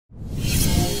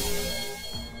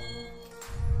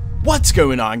What's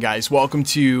going on, guys? Welcome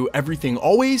to Everything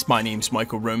Always. My name's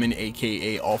Michael Roman,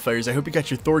 aka Allfires. I hope you got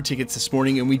your Thor tickets this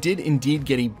morning, and we did indeed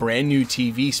get a brand new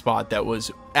TV spot that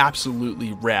was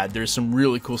absolutely rad. There's some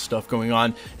really cool stuff going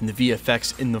on in the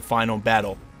VFX in the final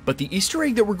battle. But the Easter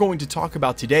egg that we're going to talk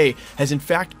about today has in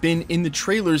fact been in the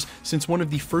trailers since one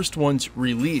of the first ones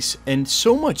release, and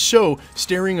so much so,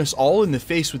 staring us all in the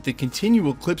face with the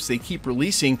continual clips they keep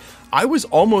releasing, I was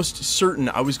almost certain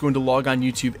I was going to log on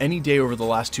YouTube any day over the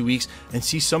last 2 weeks and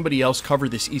see somebody else cover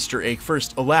this Easter egg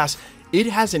first. Alas, it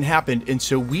hasn't happened, and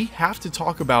so we have to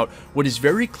talk about what is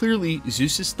very clearly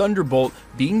Zeus's Thunderbolt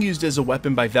being used as a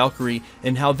weapon by Valkryie,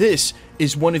 and how this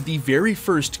is one of the very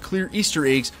first clear Easter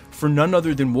eggs for none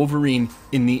other than Wolverine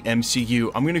in the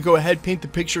MCU. I'm going to go ahead, paint the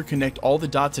picture, connect all the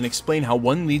dots, and explain how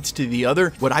one leads to the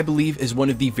other. What I believe is one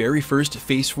of the very first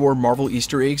Phase 4 Marvel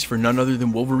Easter eggs for none other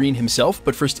than Wolverine himself.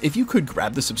 But first, if you could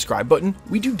grab the subscribe button.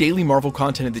 We do daily Marvel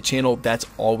content at the channel, that's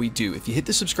all we do. If you hit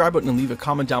the subscribe button and leave a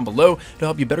comment down below to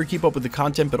help you better keep up with the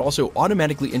content, but also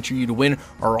automatically enter you to win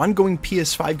our ongoing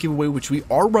PS5 giveaway, which we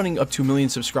are running up to 1 million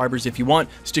subscribers. If you want,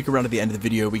 stick around to the end of the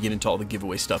video, we get into all the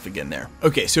giveaway stuff again there.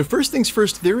 Okay, so first things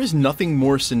first, there is nothing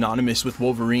more synonymous with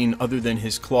Wolverine other than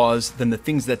his claws than the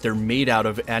things that they're made out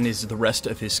of, and is the rest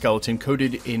of his skeleton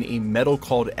coated in a metal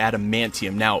called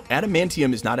adamantium. Now,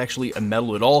 adamantium is not actually a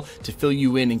metal at all. To fill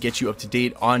you in and get you up to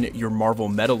date on your Marvel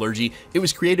metallurgy, it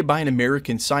was created by an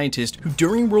American scientist who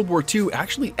during World War II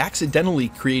actually accidentally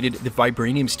created the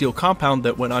vibranium steel compound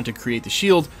that went on to create the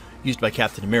shield used by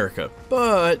Captain America,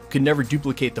 but could never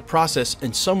duplicate the process,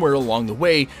 and somewhere along the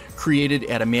way created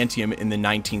adamantium in the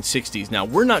 1960s. Now,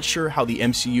 we're not sure how the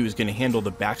MCU is going to handle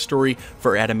the backstory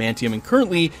for adamantium, and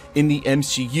currently in the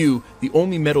MCU, the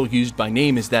only metal used by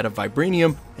name is that of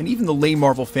vibranium, and even the lay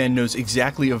Marvel fan knows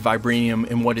exactly of vibranium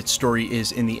and what its story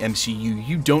is in the MCU.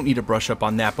 You don't need to brush up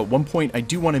on that, but one point I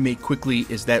do want to make quickly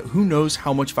is that who knows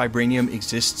how much vibranium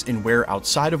exists and where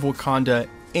outside of Wakanda,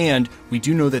 and we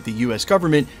do know that the US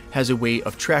government has a way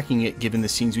of tracking it given the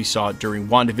scenes we saw during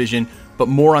WandaVision, but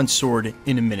more on Sword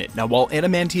in a minute. Now, while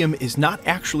adamantium is not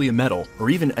actually a metal or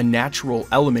even a natural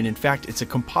element, in fact, it's a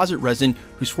composite resin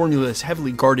whose formula is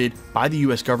heavily guarded by the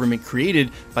US government, created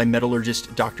by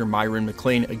metallurgist Dr. Myron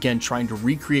McLean, again trying to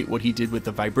recreate what he did with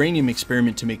the vibranium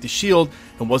experiment to make the shield,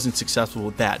 and wasn't successful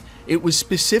with that. It was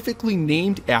specifically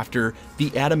named after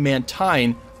the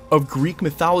adamantine of Greek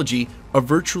mythology, a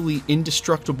virtually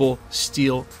indestructible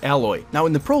steel alloy. Now,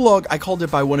 in the prologue, I called it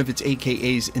by one of its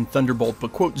AKAs in Thunderbolt,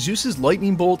 but quote, Zeus's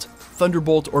Lightning Bolt,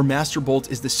 Thunderbolt, or Master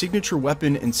Bolt is the signature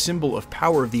weapon and symbol of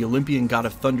power of the Olympian god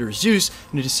of thunder, Zeus,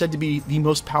 and it is said to be the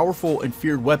most powerful and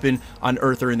feared weapon on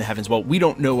Earth or in the heavens. Well, we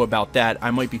don't know about that.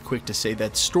 I might be quick to say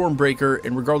that Stormbreaker,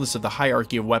 and regardless of the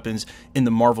hierarchy of weapons in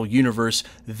the Marvel Universe,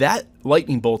 that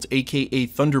Lightning Bolt, aka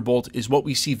Thunderbolt, is what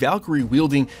we see Valkryie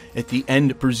wielding at the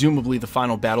end, presumably the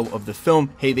final battle of the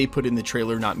film. Hey, they put in the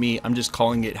trailer, not me. I'm just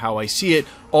calling it how I see it.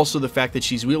 Also, the fact that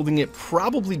she's wielding it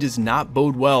probably does not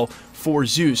bode well for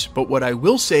Zeus, but what I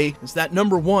will say is that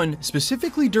number one,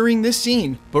 specifically during this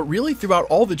scene, but really throughout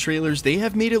all the trailers, they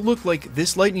have made it look like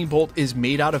this lightning bolt is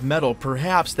made out of metal,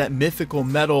 perhaps that mythical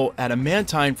metal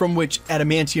adamantine from which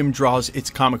adamantium draws its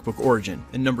comic book origin.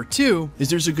 And number two is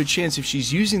there's a good chance if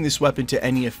she's using this weapon to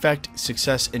any effect,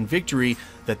 success, and victory,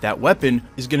 that weapon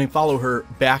is going to follow her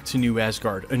back to New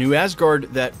Asgard, a New Asgard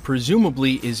that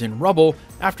presumably is in rubble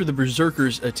after the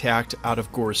Berserkers attacked out of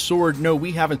Gorr's sword. No,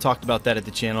 we haven't talked about that at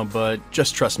the channel, but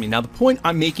just trust me. Now, the point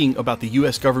I'm making about the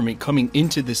US government coming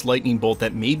into this lightning bolt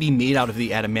that may be made out of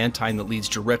the adamantine that leads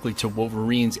directly to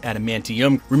Wolverine's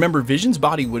adamantium. Remember, Vision's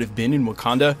body would have been in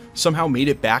Wakanda, somehow made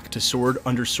it back to Sword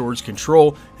under Sword's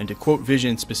control, and to quote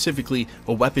Vision specifically,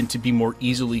 a weapon to be more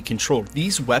easily controlled.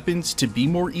 These weapons to be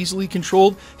more easily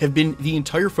controlled have been the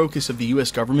entire focus of the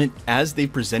US government as they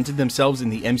presented themselves in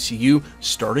the MCU,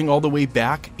 starting all the way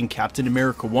back in Captain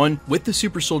America 1 with the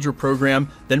Super Soldier program,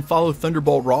 then follow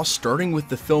Thunderbolt Ross starting with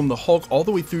the film The Hulk all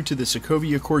the way through to the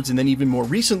Sokovia Accords, and then even more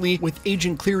recently with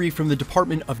Agent Cleary from the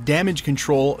Department of Damage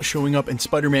Control showing up in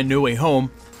Spider-Man No Way Home,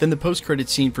 then the post-credit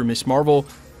scene for Ms. Marvel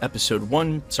Episode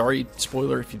 1. Sorry,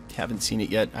 spoiler if you haven't seen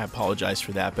it yet, I apologize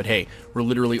for that, but hey, we're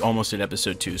literally almost at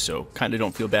Episode 2, so kind of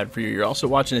don't feel bad for you. You're also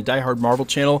watching a Die Hard Marvel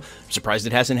channel. I'm surprised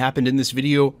it hasn't happened in this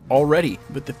video already,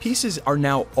 but the pieces are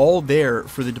now all there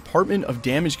for the Department of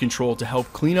Damage Control to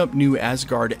help clean up New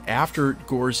Asgard after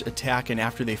Gorr's attack and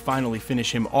after they finally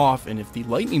finish him off, and if the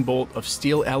lightning bolt of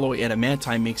steel alloy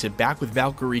adamantine makes it back with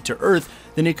Valkryie to Earth,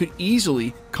 then it could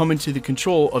easily come into the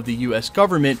control of the US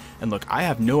government. And look, I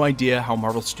have no idea how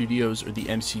Marvel Studios or the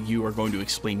MCU are going to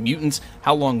explain mutants,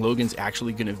 how long Logan's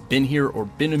actually going to have been here or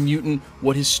been a mutant,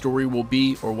 what his story will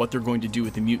be, or what they're going to do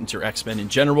with the mutants or X-Men in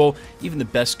general. Even the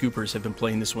best scoopers have been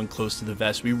playing this one close to the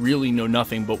vest. We really know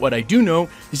nothing, but what I do know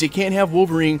is they can't have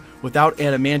Wolverine without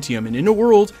adamantium. And in a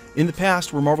world in the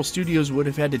past where Marvel Studios would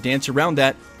have had to dance around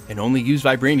that and only use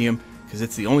vibranium, because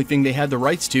it's the only thing they had the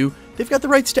rights to, they've got the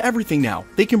rights to everything now.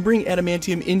 They can bring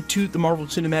adamantium into the Marvel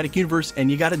Cinematic Universe, and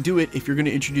you got to do it if you're going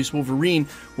to introduce Wolverine.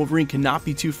 Wolverine cannot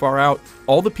be too far out.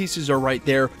 All the pieces are right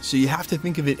there, so you have to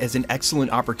think of it as an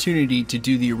excellent opportunity to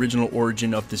do the original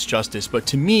origin of this Justice. But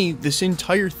to me, this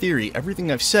entire theory,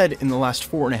 everything I've said in the last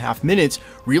 4.5 minutes,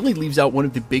 really leaves out one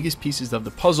of the biggest pieces of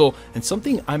the puzzle, and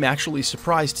something I'm actually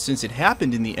surprised, since it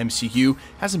happened in the MCU,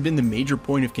 hasn't been the major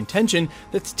point of contention.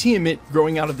 That's Tiamat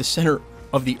growing out of the center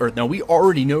of the Earth. Now, we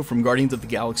already know from Guardians of the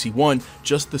Galaxy 1,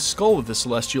 just the skull of the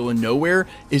Celestial in Nowhere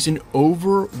is an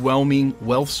overwhelming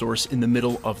wealth source in the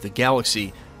middle of the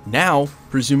galaxy. Now,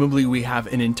 presumably we have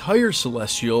an entire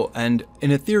Celestial, and in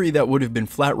a theory that would have been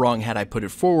flat wrong had I put it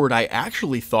forward, I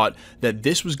actually thought that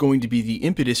this was going to be the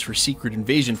impetus for Secret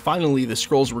Invasion. Finally, the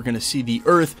Skrulls were going to see the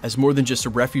Earth as more than just a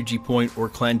refugee point or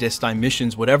clandestine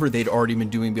missions, whatever they'd already been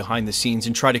doing behind the scenes,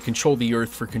 and try to control the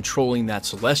Earth for controlling that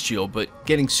Celestial. But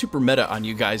getting super meta on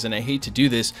you guys, and I hate to do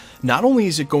this, not only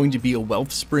is it going to be a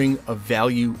wealth spring of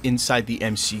value inside the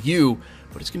MCU,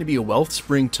 but it's going to be a wealth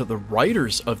spring to the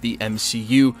writers of the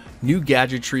MCU. New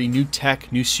gadgetry, new tech,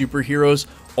 new superheroes.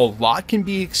 A lot can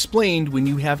be explained when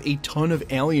you have a ton of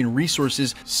alien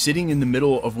resources sitting in the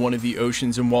middle of one of the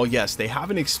oceans. And while yes, they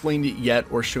haven't explained it yet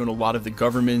or shown a lot of the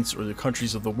governments or the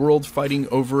countries of the world fighting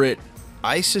over it,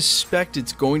 I suspect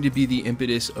it's going to be the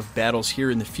impetus of battles here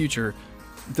in the future.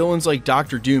 Villains like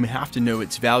Doctor Doom have to know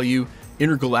its value.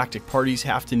 Intergalactic parties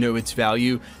have to know its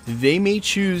value. They may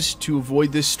choose to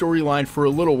avoid this storyline for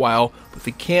a little while, but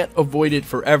they can't avoid it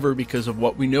forever because of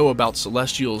what we know about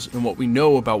Celestials and what we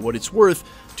know about what it's worth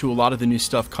to a lot of the new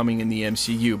stuff coming in the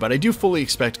MCU. But I do fully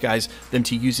expect, guys, them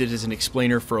to use it as an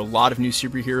explainer for a lot of new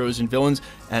superheroes and villains,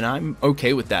 and I'm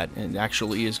okay with that, and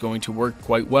actually is going to work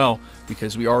quite well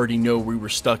because we already know we were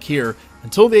stuck here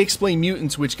until they explain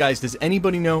mutants, which, guys, does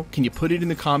anybody know? Can you put it in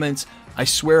the comments? I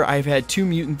swear I've had 2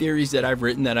 mutant theories that I've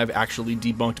written that I've actually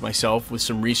debunked myself with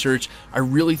some research. I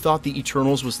really thought the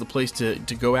Eternals was the place to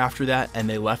go after that, and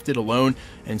they left it alone.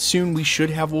 And soon we should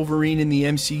have Wolverine in the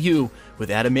MCU with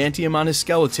adamantium on his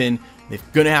skeleton. They're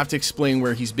going to have to explain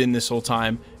where he's been this whole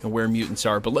time and where mutants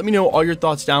are. But let me know all your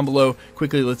thoughts down below.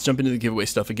 Quickly, let's jump into the giveaway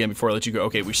stuff again before I let you go.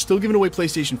 Okay, we're still giving away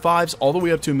PlayStation 5s all the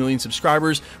way up to 1 million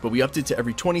subscribers, but we upped it to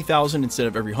every 20,000 instead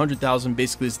of every 100,000,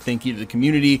 basically as a thank you to the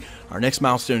community. Our next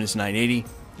milestone is 980.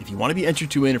 If you want to be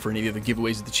entered to win or for any other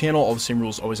giveaways of the channel, all the same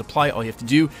rules always apply. All you have to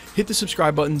do, hit the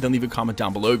subscribe button, then leave a comment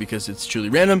down below because it's truly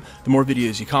random. The more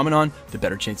videos you comment on, the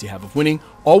better chance you have of winning.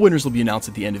 All winners will be announced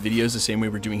at the end of videos the same way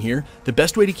we're doing here. The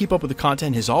best way to keep up with the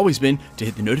content has always been to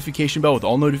hit the notification bell with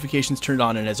all notifications turned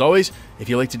on. And as always, if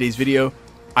you liked today's video,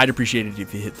 I'd appreciate it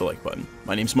if you hit the like button.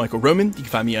 My name's Michael Roman. You can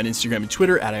find me on Instagram and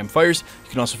Twitter at IamFires. You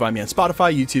can also find me on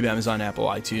Spotify, YouTube, Amazon, Apple,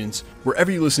 iTunes,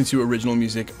 wherever you listen to original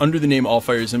music under the name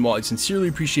AllFires. And while I sincerely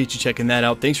appreciate you checking that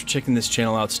out, thanks for checking this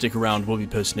channel out. Stick around. We'll be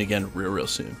posting again real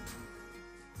soon.